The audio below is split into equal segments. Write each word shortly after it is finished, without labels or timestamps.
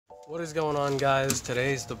What is going on, guys?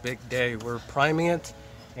 Today's the big day. We're priming it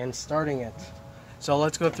and starting it. So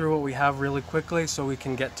let's go through what we have really quickly so we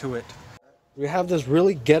can get to it. We have this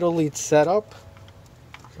really ghetto-ly setup.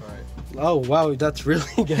 Oh wow, that's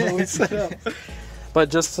really ghetto-ly set up. But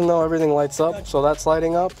just to know, everything lights up, so that's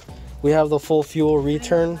lighting up. We have the full fuel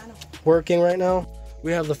return working right now.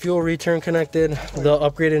 We have the fuel return connected. The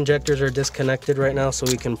upgrade injectors are disconnected right now so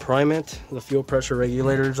we can prime it. The fuel pressure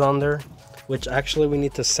regulator is on there, which actually we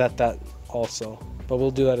need to set that also. But we'll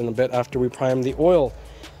do that in a bit after we prime the oil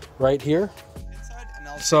right here.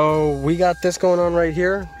 So we got this going on right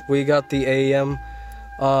here. We got the AEM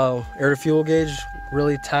air to fuel gauge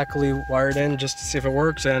really tackily wired in just to see if it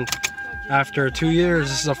works, and after 2 years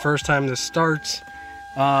this is the first time this starts.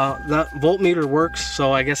 That voltmeter works,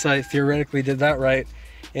 so I guess I theoretically did that right,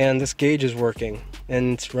 and this gauge is working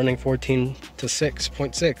and it's running 14 to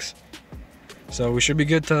 6.6, so we should be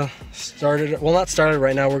good to start it. Well, not start it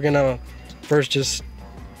right now, we're gonna first just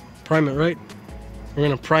prime it, right? We're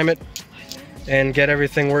gonna prime it and get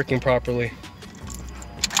everything working properly.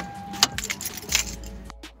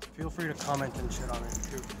 Feel free to comment and shit on it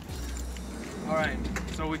too. Alright,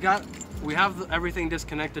 so we have everything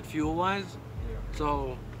disconnected fuel wise.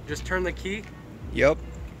 So just turn the key. Yep,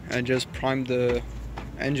 and just prime the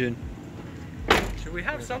engine. Should we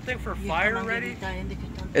have something for fire ready?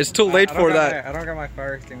 It's too late for that. I don't got my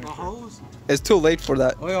fire extinguisher. A hose? It's too late for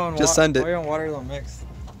that. Just send it. Oil and water don't mix.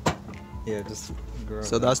 Yeah, just grow.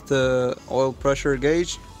 So that's the oil pressure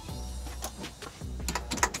gauge.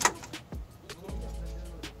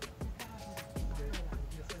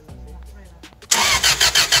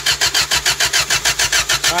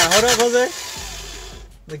 Alright, hold up, Jose.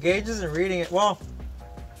 The gauge isn't reading it. Well,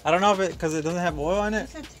 I don't know if it, because it doesn't have oil in it.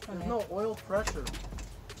 There's no oil pressure.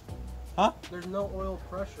 Huh? There's no oil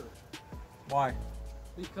pressure. Why?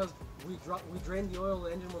 Because we drained the oil,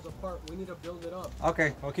 the engine was apart. We need to build it up.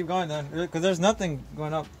 Okay, we'll keep going then, because there's nothing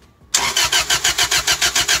going up.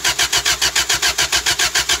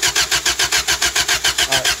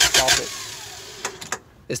 Alright, stop it.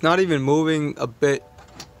 It's not even moving a bit.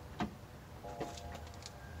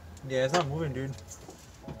 Yeah, it's not moving, dude.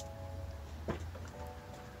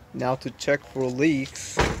 Now to check for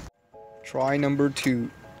leaks, try number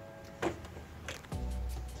 2.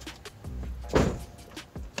 How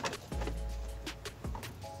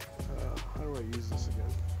do I use this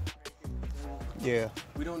again? Yeah.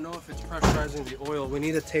 We don't know if it's pressurizing the oil. We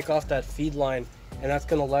need to take off that feed line, and that's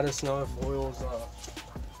gonna let us know if oil's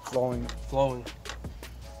flowing.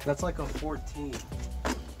 That's like a 14.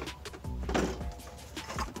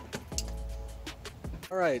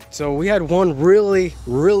 All right, so we had one really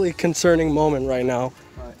concerning moment right now.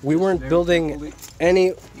 We weren't building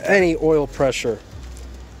any oil pressure,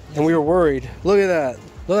 and we were worried. Look at that.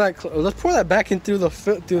 Look at that. Let's pour that back in through the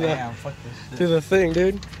thing,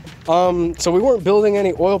 dude. So we weren't building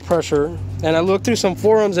any oil pressure, and I looked through some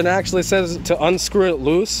forums, and it actually says to unscrew it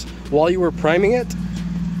loose while you were priming it,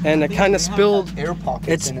 and it kind of spilled. Air pockets.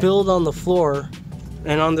 It spilled on the floor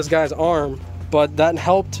and on this guy's arm, but that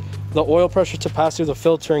helped the oil pressure to pass through the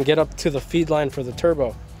filter and get up to the feed line for the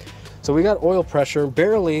turbo. So we got oil pressure,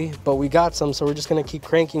 barely, but we got some, so we're just gonna keep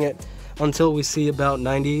cranking it until we see about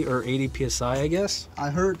 90 or 80 psi, I guess. I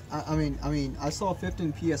heard, I mean, I saw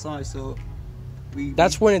 15 psi, so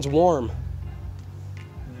that's when it's warm. Yeah,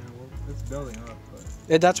 well, it's building up.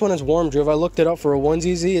 But... That's when it's warm, Drew. If I looked it up for a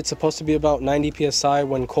 1ZZ, it's supposed to be about 90 psi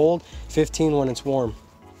when cold, 15 when it's warm.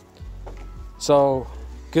 So,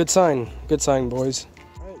 good sign, boys.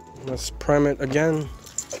 Let's prime it again.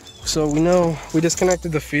 So we know we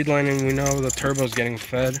disconnected the feed line and we know the turbo's getting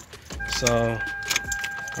fed. So,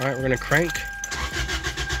 all right, we're gonna crank.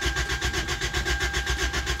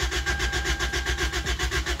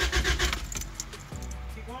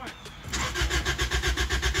 Keep going.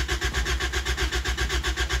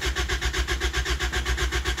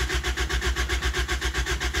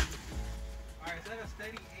 Alright, it's at a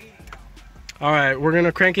steady 80 now. All right, we're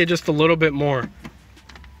gonna crank it just a little bit more.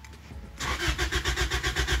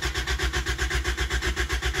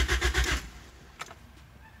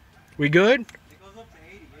 We good? It goes up to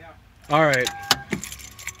 80, yeah. All right.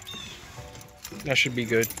 That should be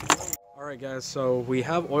good. All right, guys, so we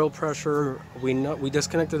have oil pressure. We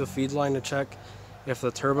disconnected the feed line to check if the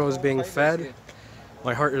turbo is being fed.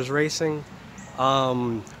 My heart is racing.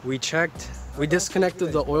 We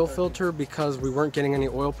disconnected the oil filter because we weren't getting any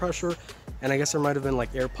oil pressure, and I guess there might have been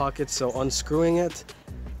like air pockets, so unscrewing it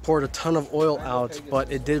poured a ton of oil out,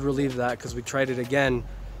 but it did relieve that because we tried it again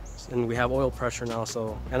and we have oil pressure now.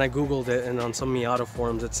 So, and I googled it, and on some Miata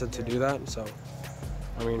forums it said to do that. So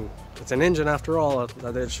I mean, it's an engine after all.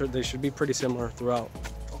 They should be pretty similar throughout.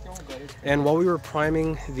 And while we were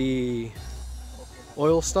priming the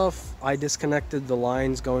oil stuff, I disconnected the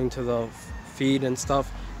lines going to the feed and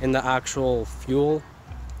stuff in the actual fuel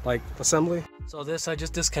like assembly. So this, I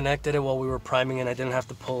just disconnected it while we were priming and I didn't have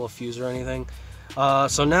to pull a fuse or anything.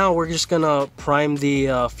 So now we're just gonna prime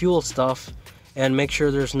the fuel stuff and make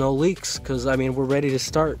sure there's no leaks, because I mean we're ready to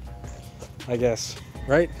start, I guess,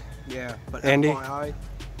 right? Yeah, but Andy? FYI,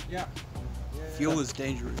 Yeah. fuel is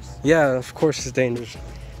dangerous. Yeah, of course it's dangerous.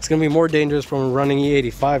 It's gonna be more dangerous from running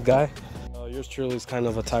E85, guy. Yours truly is kind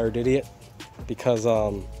of a tired idiot, because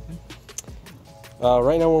right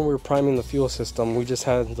now when we were priming the fuel system, we just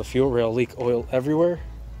had the fuel rail leak oil everywhere.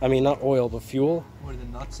 I mean, not oil, but fuel. Where the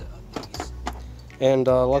nuts at? And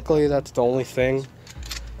luckily that's the only thing.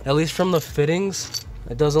 At least from the fittings,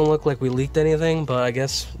 it doesn't look like we leaked anything, but I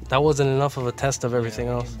guess that wasn't enough of a test of everything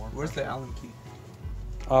else. Where's the Allen key?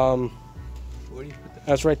 Where do you put that?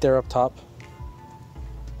 That's right there up top.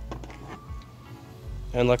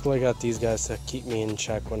 And luckily I got these guys to keep me in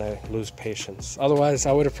check when I lose patience. Otherwise,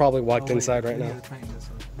 I would have probably walked inside right now.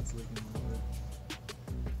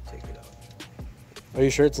 Take it out. Are you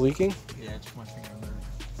sure it's leaking? Yeah, just my finger on there.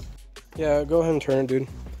 Yeah, go ahead and turn it, dude.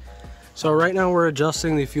 So right now we're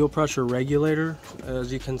adjusting the fuel pressure regulator.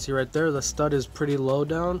 As you can see right there, the stud is pretty low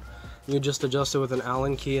down. You just adjust it with an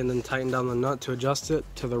Allen key and then tighten down the nut to adjust it.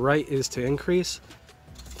 To the right is to increase,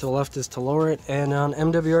 to the left is to lower it. And on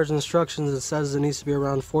MWR's instructions, it says it needs to be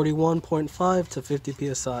around 41.5 to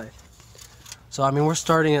 50 psi. So I mean, we're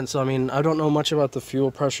starting it, so I mean, I don't know much about the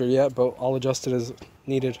fuel pressure yet, but I'll adjust it as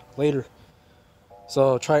needed later.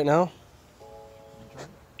 So try it now.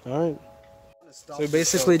 All right. So we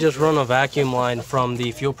basically just run a vacuum line from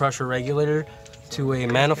the fuel pressure regulator to a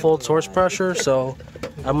manifold source pressure. So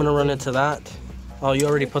I'm gonna run it to that. Oh, you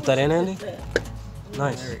already put that in, Andy?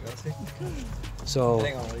 Nice. There you go. See? So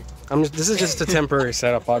this is just a temporary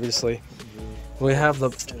setup, obviously. We have the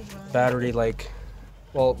battery, like,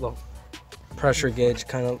 well, the pressure gauge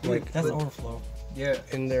kind of like That's overflow. Yeah,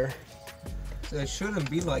 in there. so it shouldn't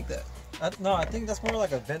be like that. No, I think that's more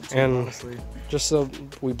like a vent tube, And honestly. just so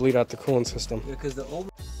we bleed out the coolant system. Yeah, because the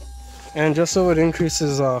old. And just so it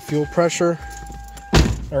increases fuel pressure,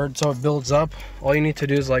 or so it builds up, all you need to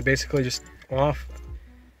do is like basically just off.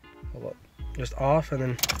 Hold up. Just off and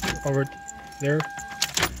then over there.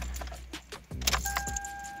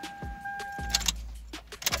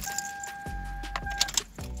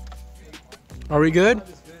 Are we good?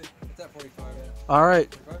 It's at 45. All right.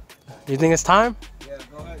 You think it's time? Yeah,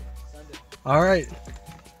 go ahead. Send it. All right.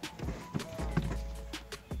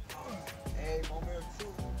 Hey, moment or two.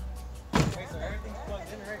 Okay, so everything's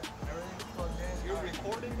plugged in, right? Everything's plugged in. You're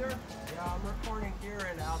recording there? Yeah, I'm recording here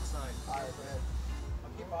and outside. Alright, go ahead.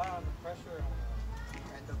 I'll keep an eye on the pressure.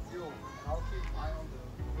 And the fuel. And I'll keep an eye on the.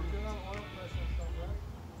 We're good on oil pressure and stuff, right?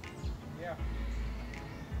 Yeah.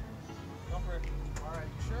 Go for it. All right.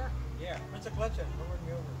 You sure? Yeah. Rinse the clutch in. Don't run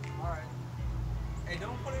me over. All right. Hey,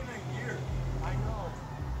 don't put it in gear. I know.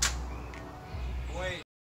 Wait.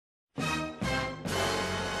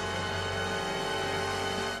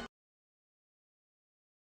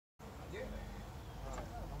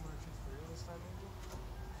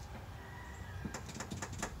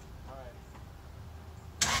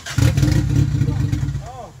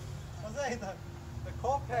 Oh, Jose, the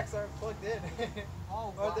coil packs aren't plugged in.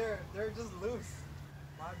 Oh, Or they're just loose.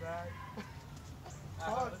 my bad.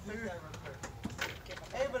 Fuck, dude.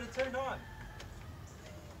 Hey, but it turned on.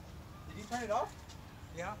 Did you turn it off?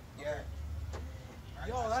 Yeah. Yeah.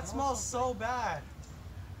 Yo, that smells so bad.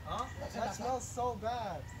 Huh? That smells so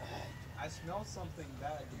bad. I smell something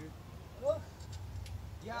bad, dude.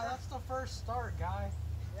 Yeah, that's the first start, guy.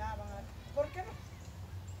 Yeah, man. ¿Por qué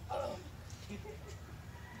no?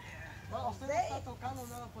 No, usted no está tocando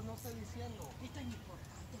nada, pues no estoy diciendo. Esto es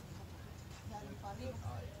importante, mijo, porque ya mi padrino.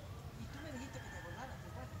 Y tú me dijiste que te volaras,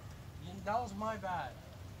 ¿verdad? That was my bad.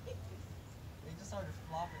 They just started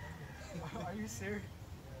flopping. Are you serious?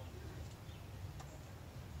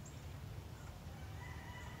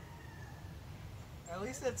 At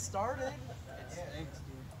least it started. It stinks,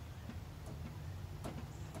 dude.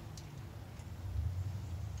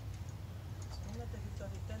 Unos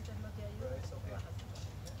asistentes no te ayudan. It's okay.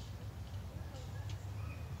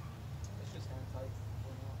 It's just hand tight.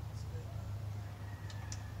 It's good.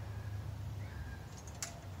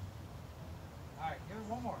 Alright, give it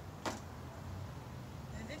one more.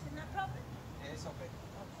 And this is not proper. Yeah, it's okay.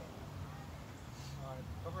 Alright,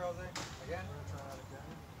 go for Jose. Again? We're gonna try that again.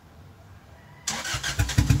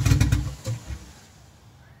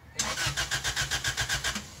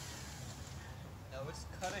 No, it's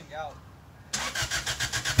cutting out.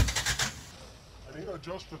 I need to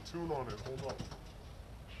adjust the tune on it. Hold on.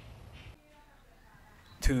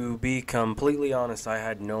 To be completely honest, I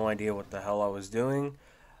had no idea what the hell I was doing,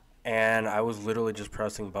 and I was literally just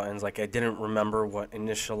pressing buttons. Like, I didn't remember what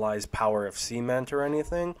initialize power FC meant or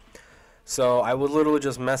anything. So I was literally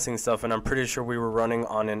just messing stuff, and I'm pretty sure we were running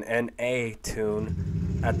on an NA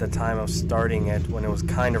tune at the time of starting it when it was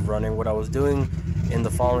kind of running. What I was doing in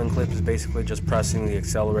the following clip is basically just pressing the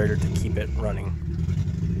accelerator to keep it running.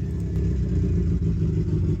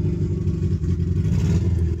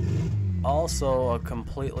 Also, a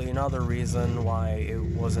completely another reason why it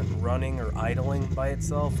wasn't running or idling by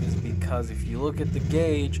itself is because if you look at the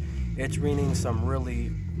gauge, it's reading some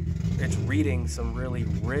really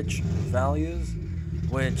rich values,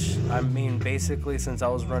 which, I mean, basically since I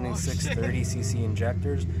was running 630cc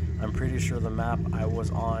injectors, I'm pretty sure the map I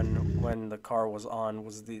was on when the car was on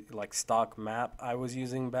was the stock map I was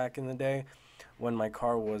using back in the day when my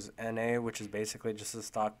car was NA, which is basically just a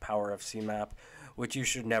stock power FC map, which you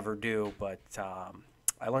should never do, but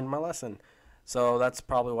I learned my lesson. So that's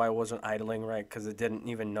probably why I wasn't idling, right? Because it didn't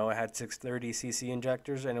even know I had 630cc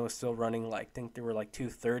injectors, and it was still running I think they were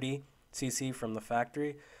 230cc from the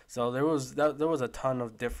factory. So there was a ton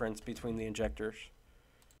of difference between the injectors.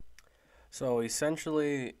 So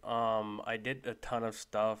essentially, I did a ton of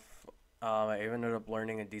stuff. I ended up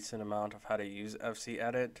learning a decent amount of how to use FC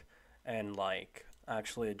Edit and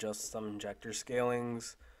actually adjust some injector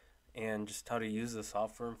scalings and just how to use the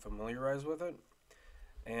software and familiarize with it.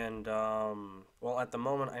 And well, at the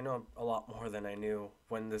moment I know a lot more than I knew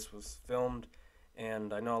when this was filmed,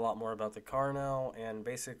 and I know a lot more about the car now. And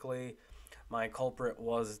basically my culprit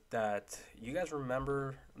was that, you guys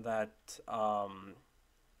remember that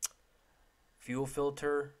fuel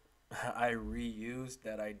filter I reused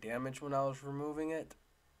that I damaged when I was removing it?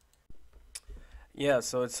 Yeah,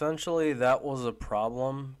 so essentially that was a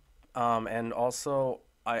problem, and also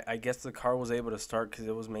I guess the car was able to start because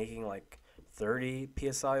it was making 30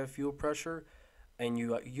 psi of fuel pressure, and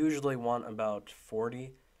you usually want about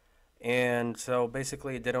 40. And so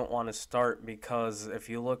basically it didn't want to start because if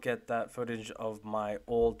you look at that footage of my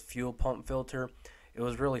old fuel pump filter, it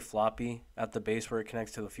was really floppy at the base where it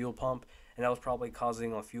connects to the fuel pump, and that was probably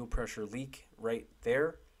causing a fuel pressure leak right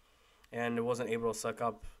there, and it wasn't able to suck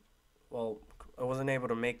up, well, it wasn't able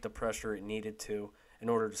to make the pressure it needed to in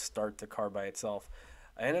order to start the car by itself.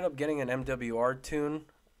 I ended up getting an MWR tune,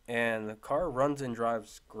 and the car runs and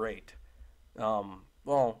drives great.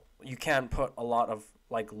 Well, you can't put a lot of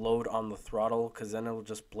load on the throttle because then it'll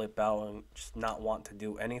just blip out and just not want to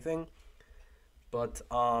do anything. But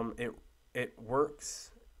it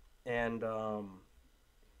works, and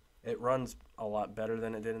it runs a lot better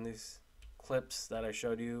than it did in these clips that I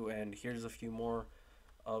showed you. And here's a few more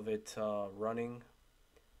of it running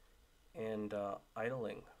and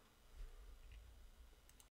idling.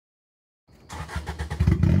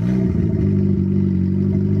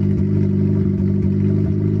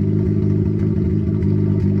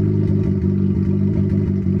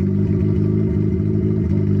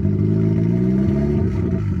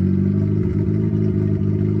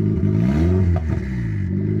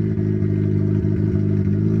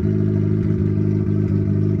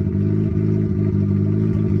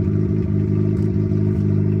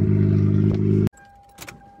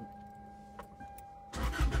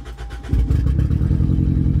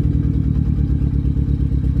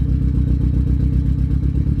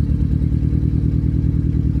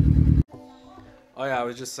 Oh yeah, I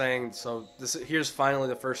was just saying, so here's finally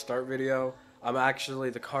the first start video.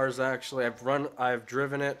 The car's actually, I've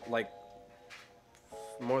driven it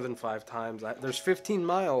more than 5 times. There's 15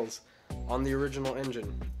 miles on the original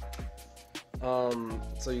engine.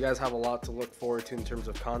 So you guys have a lot to look forward to in terms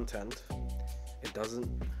of content. It doesn't,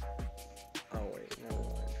 oh wait, never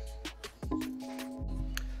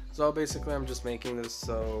mind. So basically I'm just making this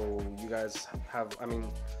so you guys have,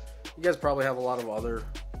 you guys probably have a lot of other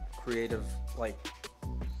creative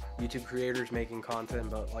YouTube creators making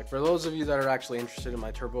content, but for those of you that are actually interested in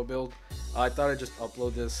my turbo build, I thought I'd just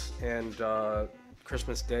upload this and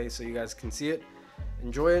Christmas Day so you guys can see it,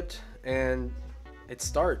 enjoy it, and it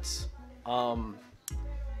starts.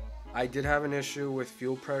 I did have an issue with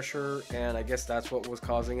fuel pressure, and I guess that's what was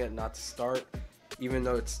causing it not to start, even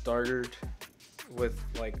though it started with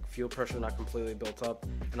fuel pressure not completely built up.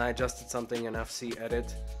 And I adjusted something in FC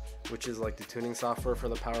Edit, which is the tuning software for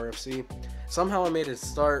the Power FC. Somehow I made it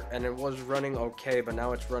start, and it was running okay, but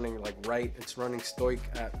now it's running right. It's running stoic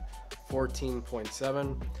at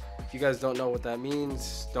 14.7. If you guys don't know what that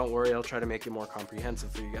means, don't worry, I'll try to make it more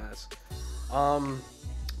comprehensive for you guys.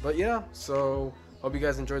 But yeah, so hope you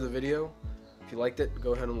guys enjoyed the video. If you liked it,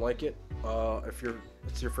 go ahead and like it. If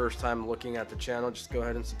it's your first time looking at the channel, just go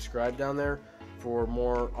ahead and subscribe down there. for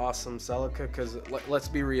more awesome Celica, because let's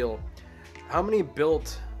be real, how many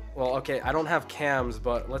built, well, okay, I don't have cams,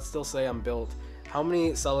 but let's still say I'm built. How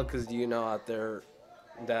many Celicas do you know out there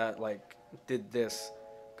that like did this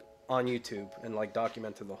on YouTube and like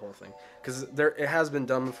documented the whole thing? Because it has been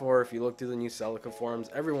done before. If you look through the new Celica forums,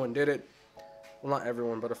 everyone did it. Well, not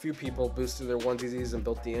everyone, but a few people boosted their onesies and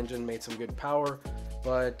built the engine, made some good power.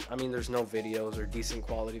 But I mean, there's no videos or decent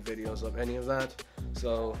quality videos of any of that.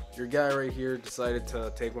 So your guy right here decided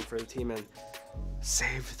to take one for the team and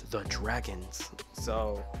save the dragons.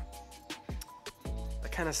 So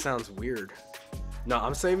that kind of sounds weird. No,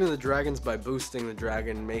 I'm saving the dragons by boosting the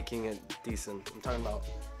dragon, making it decent. I'm talking about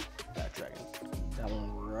that dragon. That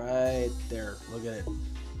one right there. Look at it.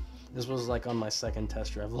 This was like on my second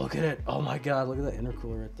test drive. Look at it. Oh my god, look at that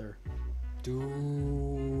intercooler right there.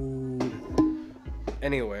 Dude.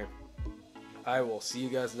 Anyway, I will see you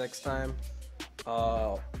guys next time.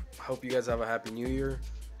 Hope you guys have a happy new year.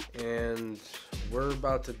 And we're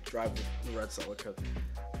about to drive the red Celica.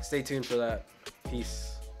 Stay tuned for that.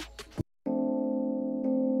 Peace.